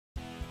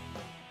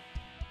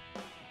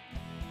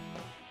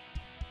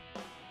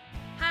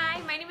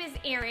my name is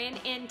Erin,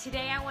 and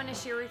today I want to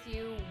share with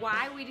you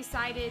why we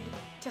decided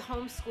to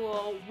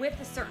homeschool with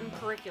a certain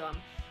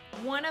curriculum.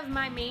 One of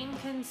my main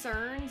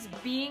concerns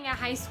being a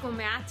high school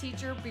math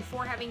teacher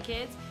before having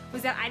kids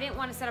was that I didn't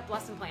want to set up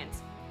lesson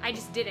plans. I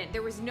just didn't.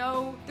 There's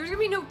gonna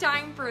be no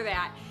time for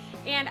that.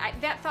 And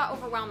that thought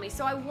overwhelmed me.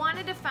 So I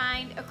wanted to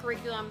find a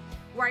curriculum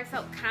where I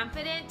felt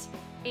confident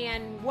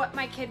in what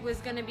my kid was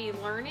gonna be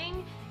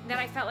learning, that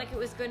I felt like it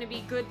was gonna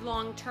be good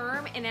long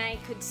term, and I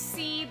could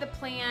see the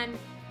plan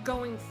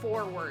going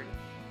forward.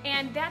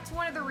 And that's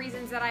one of the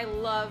reasons that I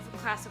love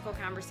Classical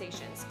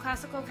Conversations.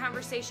 Classical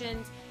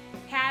Conversations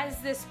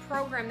has this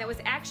program that was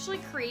actually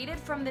created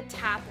from the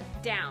top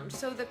down.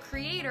 So the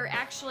creator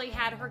actually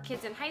had her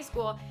kids in high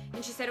school,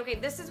 and she said, okay,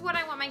 this is what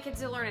I want my kids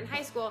to learn in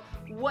high school.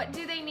 What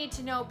do they need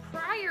to know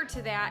prior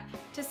to that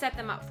to set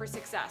them up for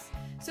success?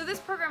 So this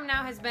program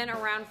now has been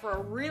around for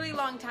a really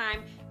long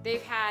time.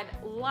 They've had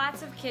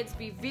lots of kids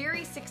be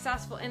very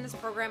successful in this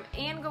program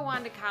and go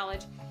on to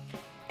college.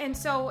 And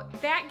so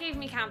that gave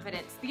me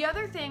confidence. The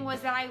other thing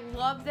was that I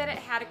loved that it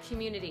had a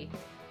community.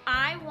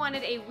 I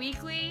wanted a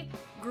weekly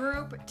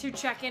group to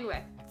check in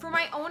with for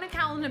my own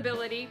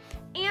accountability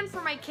and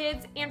for my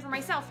kids and for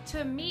myself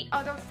to meet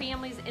other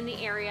families in the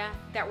area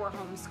that were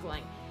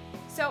homeschooling.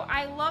 So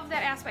I love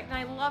that aspect, and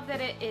I love that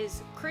it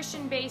is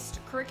Christian-based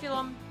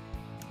curriculum.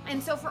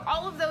 And so for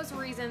all of those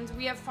reasons,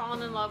 we have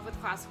fallen in love with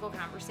Classical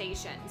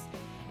Conversations.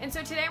 And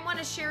so today I want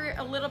to share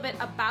a little bit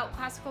about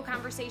Classical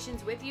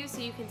Conversations with you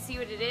so you can see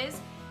what it is.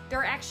 There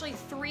are actually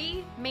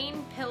three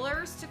main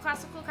pillars to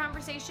Classical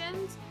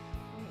Conversations.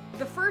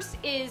 The first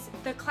is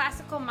the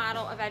classical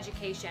model of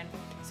education.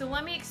 So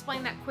let me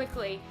explain that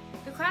quickly.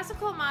 The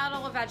classical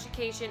model of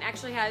education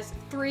actually has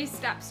 3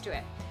 steps to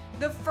it.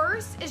 The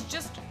first is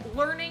just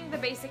learning the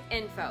basic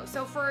info.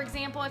 So for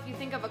example, if you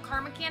think of a car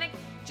mechanic,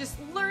 just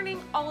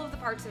learning all of the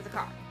parts of the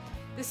car.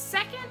 The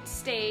second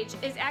stage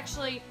is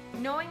actually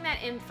knowing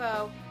that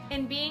info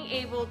and being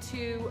able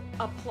to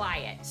apply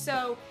it.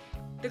 So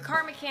the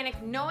car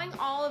mechanic knowing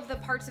all of the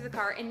parts of the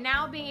car and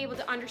now being able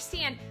to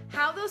understand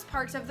how those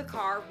parts of the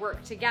car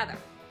work together.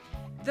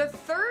 The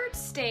third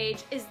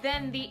stage is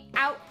then the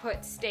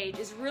output stage,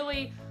 is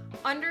really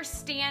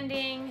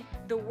understanding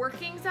the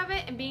workings of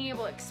it and being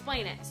able to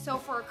explain it. So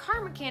for a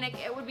car mechanic,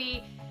 it would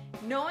be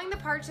knowing the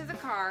parts of the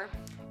car,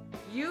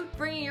 you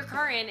bringing your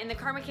car in, and the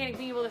car mechanic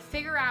being able to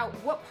figure out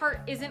what part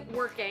isn't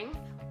working,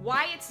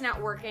 why it's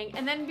not working,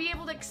 and then be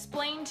able to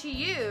explain to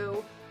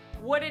you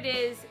what it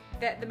is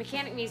that the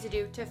mechanic needs to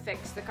do to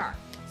fix the car.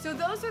 So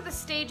those are the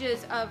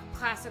stages of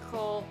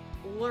classical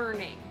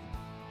learning.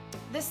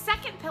 The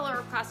second pillar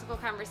of Classical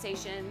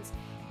Conversations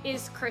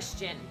is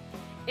Christian,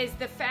 is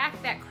the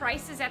fact that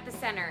Christ is at the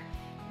center.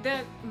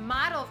 The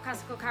model of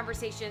Classical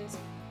Conversations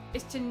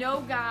is to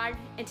know God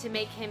and to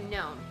make Him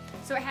known.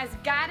 So it has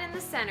God in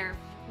the center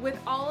with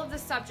all of the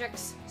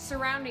subjects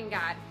surrounding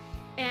God,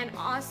 and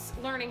us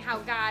learning how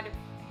God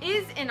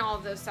is in all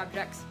of those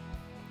subjects,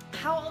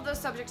 how all those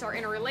subjects are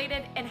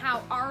interrelated, and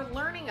how our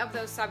learning of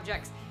those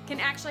subjects can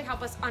actually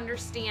help us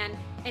understand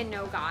and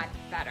know God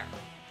better.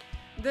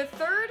 The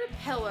third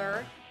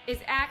pillar is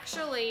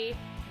actually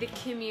the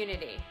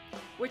community,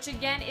 which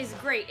again is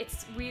great.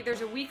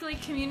 There's a weekly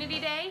community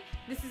day.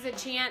 This is a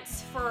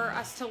chance for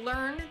us to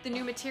learn the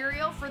new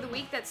material for the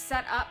week that's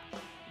set up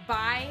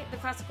by the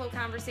Classical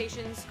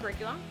Conversations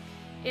curriculum.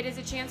 It is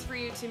a chance for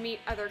you to meet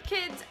other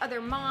kids,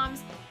 other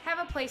moms, have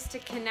a place to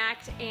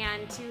connect,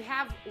 and to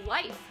have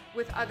life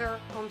with other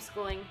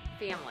homeschooling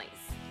families.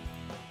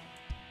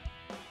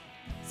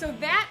 So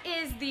that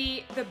is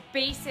the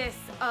basis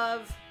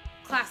of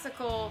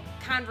Classical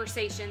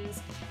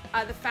Conversations,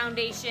 the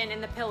foundation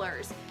and the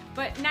pillars.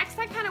 But next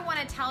I kind of want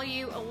to tell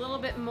you a little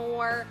bit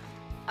more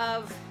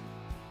of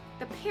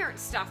the parent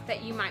stuff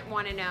that you might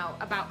want to know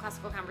about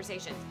Classical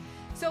Conversations.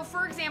 So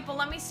for example,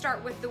 let me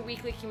start with the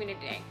weekly community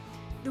day.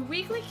 The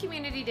weekly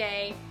community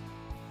day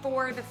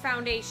for the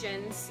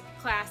foundations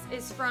class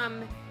is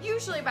from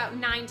usually about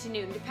 9 to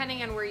noon,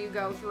 depending on where you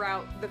go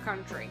throughout the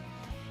country.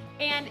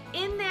 And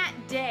in that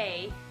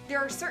day, there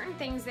are certain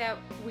things that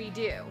we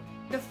do.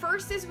 The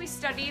first is we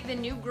study the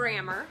new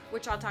grammar,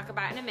 which I'll talk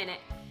about in a minute.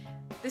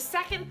 The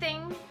second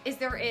thing is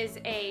there is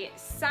a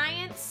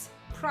science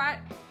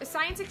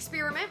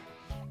experiment.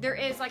 There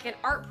is like an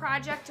art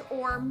project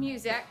or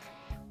music.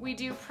 We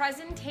do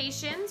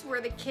presentations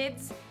where the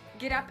kids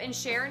get up and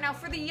share. Now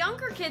for the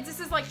younger kids, this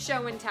is like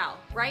show and tell,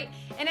 right?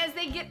 And as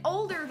they get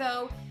older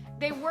though,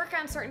 they work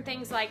on certain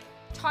things like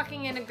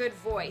talking in a good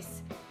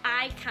voice,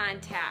 eye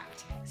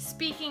contact,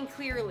 speaking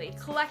clearly,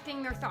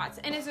 collecting their thoughts,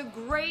 and is a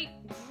great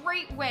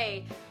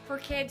way for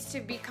kids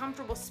to be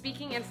comfortable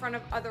speaking in front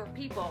of other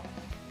people.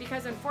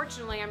 Because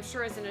unfortunately, I'm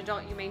sure as an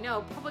adult you may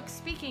know, public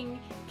speaking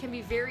can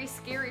be very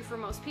scary for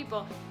most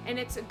people, and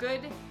it's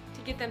good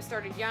to get them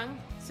started young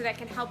so that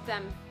can help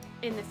them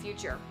in the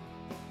future.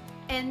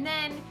 And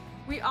then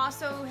we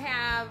also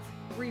have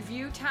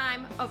review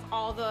time of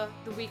all the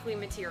weekly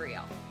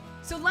material.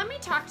 So let me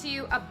talk to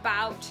you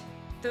about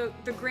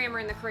the grammar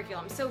and the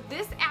curriculum. So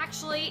this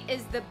actually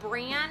is the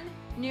brand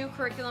new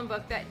curriculum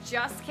book that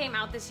just came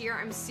out this year.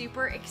 I'm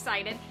super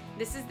excited.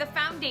 This is the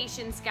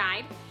Foundations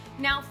Guide.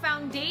 Now,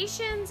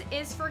 Foundations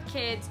is for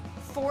kids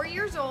 4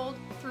 years old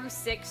through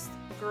 6th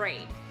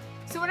grade.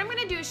 So what I'm going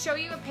to do is show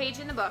you a page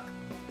in the book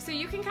so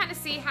you can kind of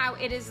see how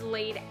it is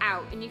laid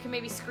out, and you can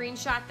maybe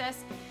screenshot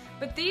this.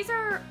 But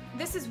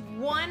this is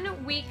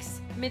 1 week's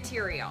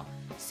material.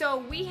 So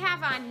we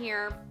have on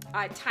here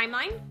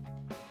timeline,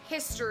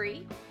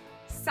 history,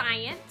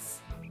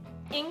 science,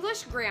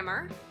 English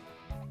grammar,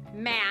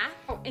 math,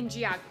 and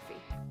geography.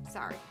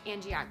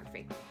 And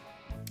geography.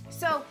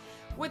 So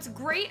what's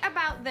great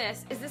about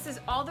this is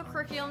all the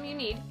curriculum you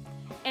need,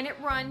 and it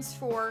runs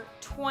for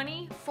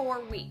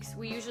 24 weeks.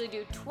 We usually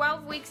do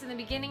 12 weeks in the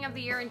beginning of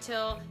the year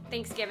until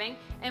Thanksgiving,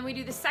 and we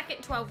do the second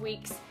 12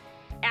 weeks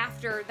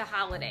after the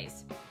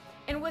holidays.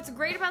 And what's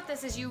great about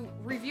this is you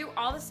review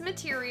all this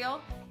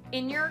material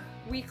in your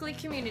weekly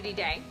community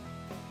day.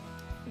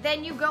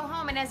 Then you go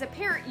home, and as a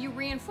parent, you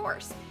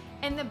reinforce.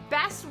 And the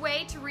best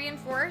way to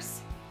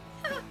reinforce,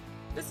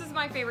 this is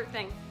my favorite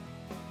thing,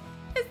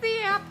 is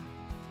the app.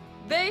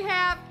 They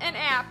have an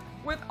app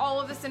with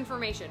all of this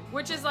information,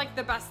 which is like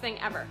the best thing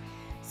ever.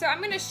 So I'm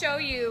going to show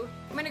you,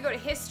 I'm going to go to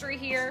history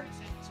here,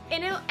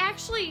 and it'll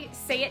actually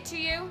say it to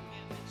you,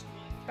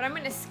 but I'm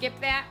going to skip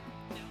that.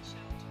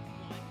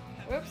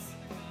 Whoops.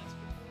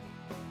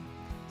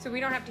 So we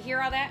don't have to hear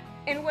all that.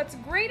 And what's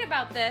great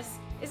about this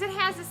is it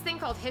has this thing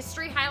called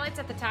history highlights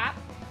at the top.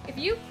 If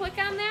you click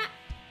on that,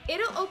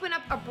 it'll open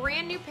up a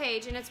brand new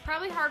page, and it's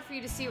probably hard for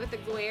you to see it with the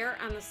glare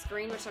on the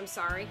screen, which I'm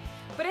sorry,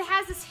 but it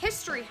has this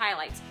history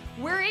highlights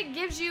where it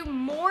gives you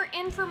more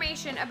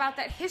information about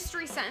that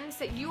history sentence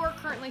that you are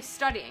currently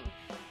studying,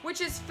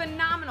 which is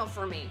phenomenal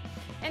for me.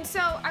 And so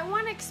I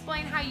want to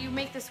explain how you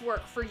make this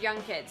work for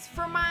young kids.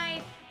 For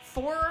my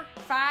 4,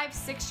 5,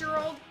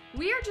 6-year-old,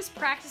 we are just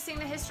practicing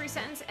the history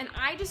sentence, and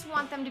I just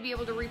want them to be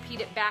able to repeat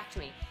it back to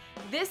me.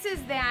 This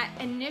is that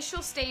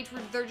initial stage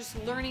where they're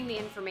just learning the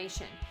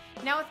information.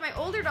 Now with my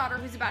older daughter,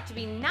 who's about to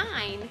be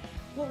 9,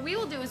 what we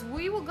will do is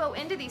we will go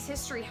into these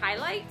history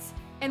highlights,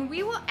 and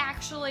we will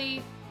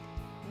actually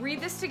read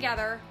this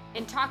together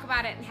and talk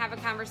about it and have a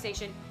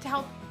conversation to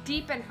help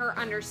deepen her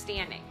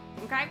understanding,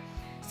 okay?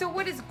 So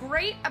what is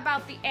great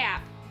about the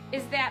app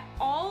is that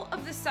all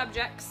of the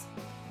subjects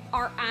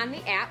are on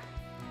the app.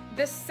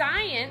 The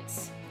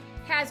science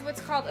has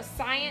what's called a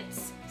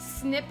science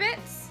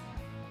snippets.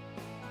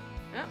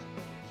 Oh,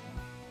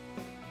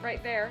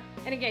 right there.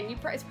 And again,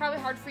 it's probably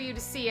hard for you to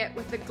see it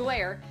with the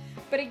glare,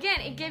 but again,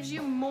 it gives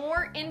you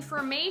more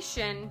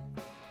information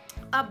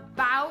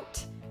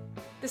about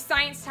the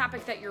science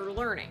topic that you're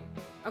learning.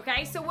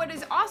 Okay, so what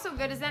is also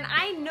good is then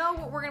I know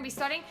what we're going to be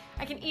studying.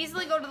 I can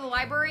easily go to the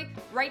library,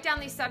 write down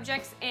these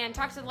subjects, and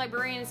talk to the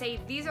librarian and say,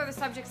 these are the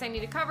subjects I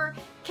need to cover.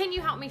 Can you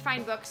help me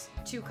find books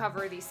to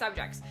cover these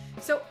subjects?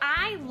 So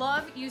I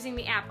love using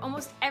the app.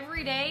 Almost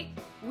every day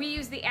we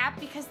use the app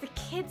because the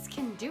kids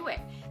can do it.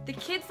 The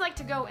kids like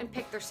to go and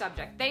pick their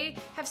subject. They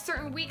have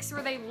certain weeks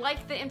where they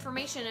like the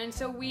information, and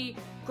so we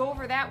go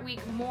over that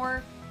week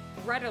more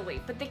readily.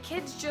 But the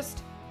kids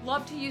just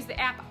love to use the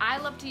app. I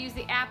love to use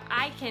the app.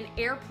 I can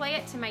AirPlay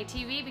it to my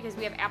TV because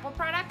we have Apple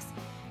products.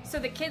 So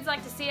the kids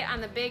like to see it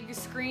on the big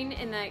screen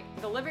in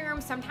the living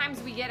room.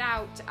 Sometimes we get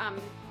out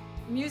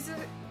music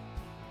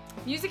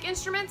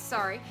instruments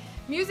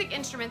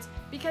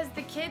because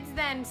the kids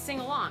then sing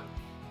along.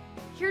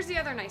 Here's the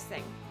other nice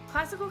thing.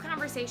 Classical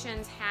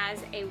Conversations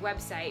has a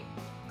website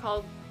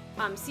called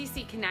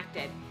CC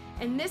Connected.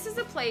 And this is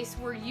a place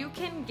where you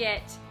can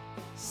get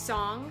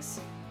songs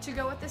to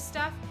go with this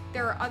stuff.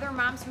 There are other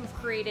moms who've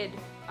created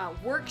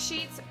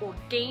worksheets or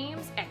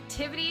games,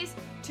 activities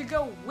to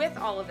go with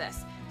all of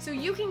this. So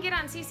you can get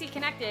on CC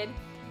Connected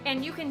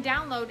and you can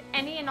download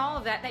any and all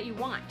of that you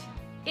want.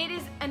 It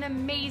is an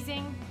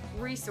amazing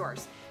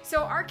resource.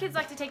 So our kids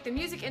like to take the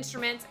music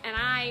instruments, and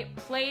I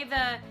play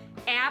the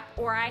app,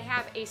 or I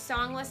have a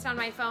song list on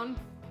my phone,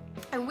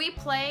 and we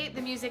play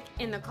the music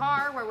in the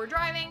car while we're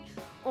driving,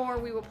 or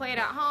we will play it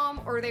at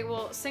home, or they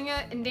will sing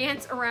it and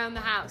dance around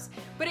the house.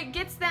 But it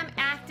gets them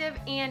active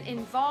and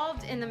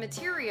involved in the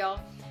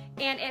material,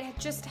 and it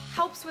just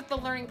helps with the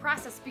learning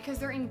process because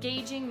they're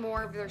engaging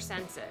more of their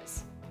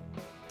senses.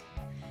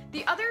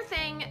 The other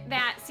thing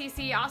that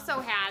CC also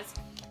has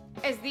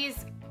is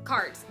these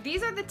cards.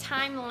 These are the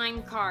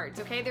timeline cards,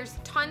 okay? There's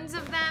tons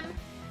of them,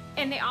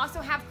 and they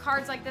also have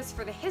cards like this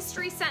for the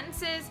history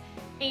sentences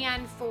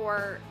and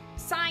for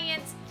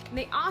science. And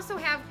they also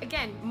have,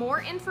 again,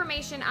 more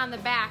information on the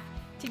back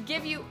to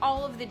give you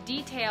all of the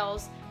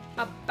details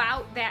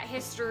about that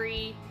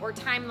history or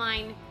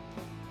timeline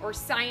or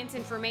science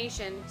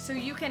information, so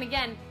you can,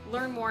 again,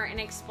 learn more and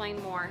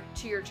explain more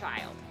to your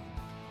child.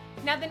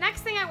 Now, the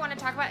next thing I want to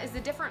talk about is the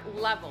different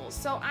levels.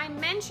 So I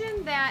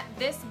mentioned that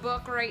this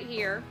book right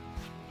here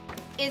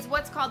is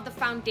what's called the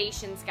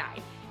Foundations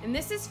Guide. And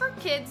this is for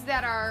kids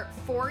that are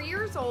 4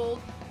 years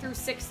old through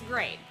 6th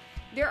grade.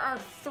 There are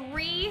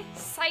 3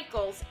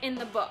 cycles in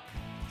the book.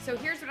 So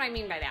here's what I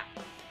mean by that.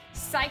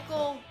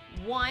 Cycle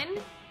 1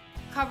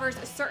 covers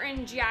a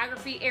certain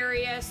geography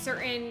area,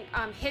 certain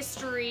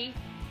history.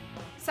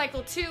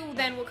 Cycle 2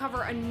 then will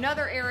cover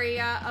another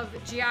area of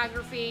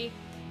geography.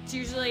 It's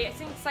usually, I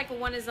think cycle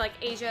 1 is like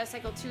Asia,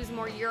 cycle 2 is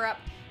more Europe,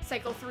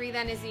 cycle 3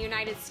 then is the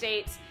United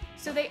States.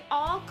 So they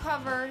all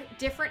cover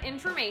different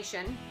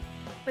information,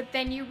 but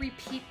then you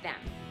repeat them.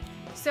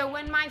 So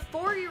when my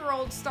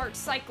 4-year-old starts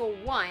cycle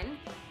 1,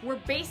 we're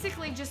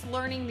basically just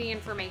learning the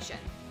information.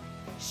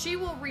 She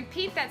will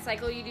repeat that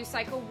cycle. You do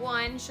cycle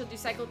 1, she'll do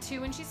cycle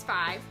 2 when she's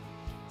 5,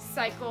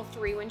 cycle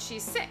 3 when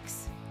she's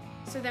 6.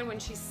 So then when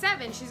she's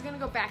 7, she's gonna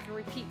go back and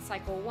repeat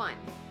cycle 1.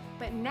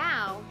 But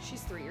now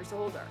she's 3 years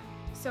older.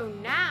 So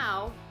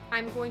now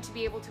I'm going to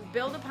be able to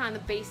build upon the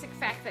basic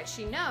fact that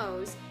she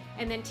knows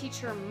and then teach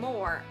her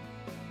more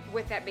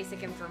with that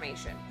basic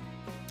information.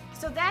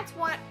 So that's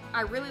what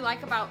I really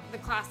like about the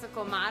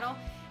classical model,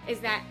 is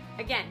that,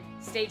 again,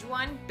 stage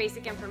 1,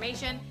 basic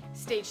information.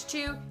 Stage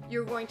 2,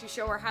 you're going to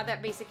show her how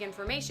that basic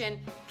information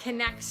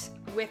connects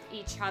with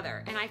each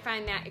other. And I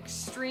find that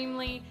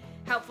extremely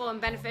helpful and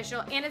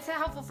beneficial, and it's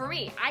helpful for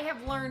me. I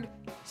have learned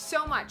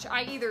so much.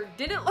 I either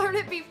didn't learn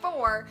it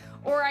before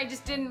or I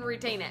just didn't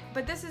retain it.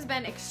 But this has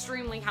been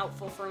extremely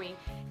helpful for me,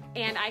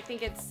 and I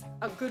think it's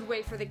a good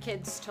way for the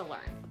kids to learn.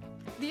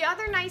 The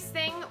other nice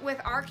thing with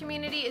our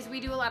community is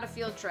we do a lot of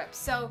field trips.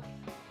 So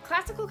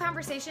classical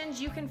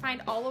conversations you can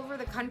find all over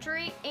the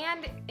country,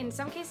 and in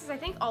some cases I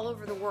think all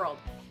over the world.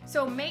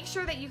 So make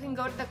sure that you can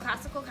go to the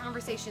Classical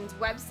Conversations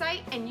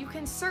website and you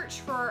can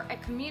search for a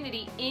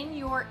community in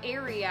your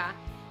area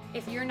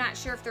if you're not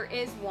sure if there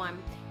is one,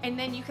 and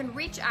then you can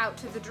reach out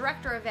to the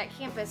director of that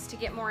campus to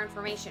get more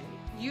information.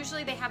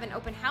 Usually they have an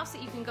open house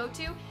that you can go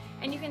to,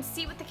 and you can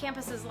see what the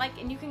campus is like,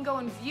 and you can go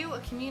and view a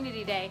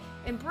community day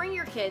and bring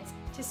your kids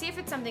to see if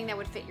it's something that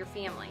would fit your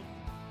family.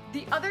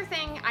 The other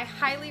thing I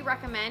highly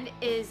recommend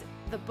is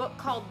the book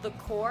called The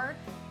Core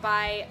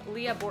by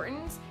Leah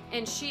Bortons,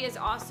 and she is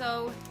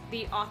also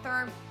the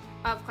author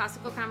of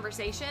Classical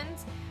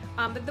Conversations.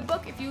 But the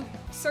book, if you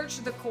search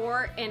The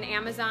Core in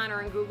Amazon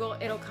or in Google,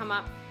 it'll come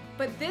up.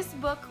 But this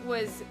book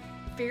was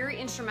very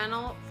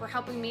instrumental for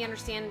helping me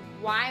understand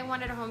why I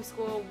wanted to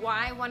homeschool,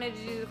 why I wanted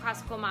to do the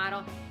classical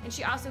model, and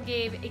she also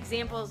gave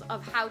examples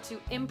of how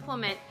to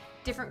implement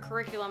different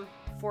curriculum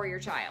for your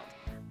child.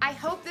 I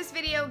hope this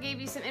video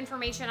gave you some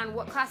information on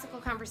what Classical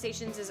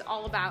Conversations is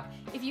all about.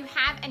 If you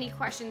have any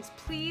questions,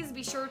 please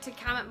be sure to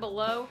comment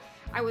below.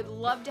 I would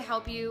love to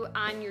help you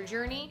on your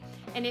journey.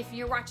 And if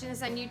you're watching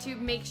this on YouTube,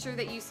 make sure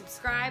that you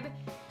subscribe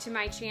to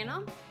my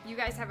channel. You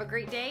guys have a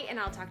great day, and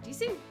I'll talk to you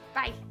soon.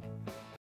 Bye.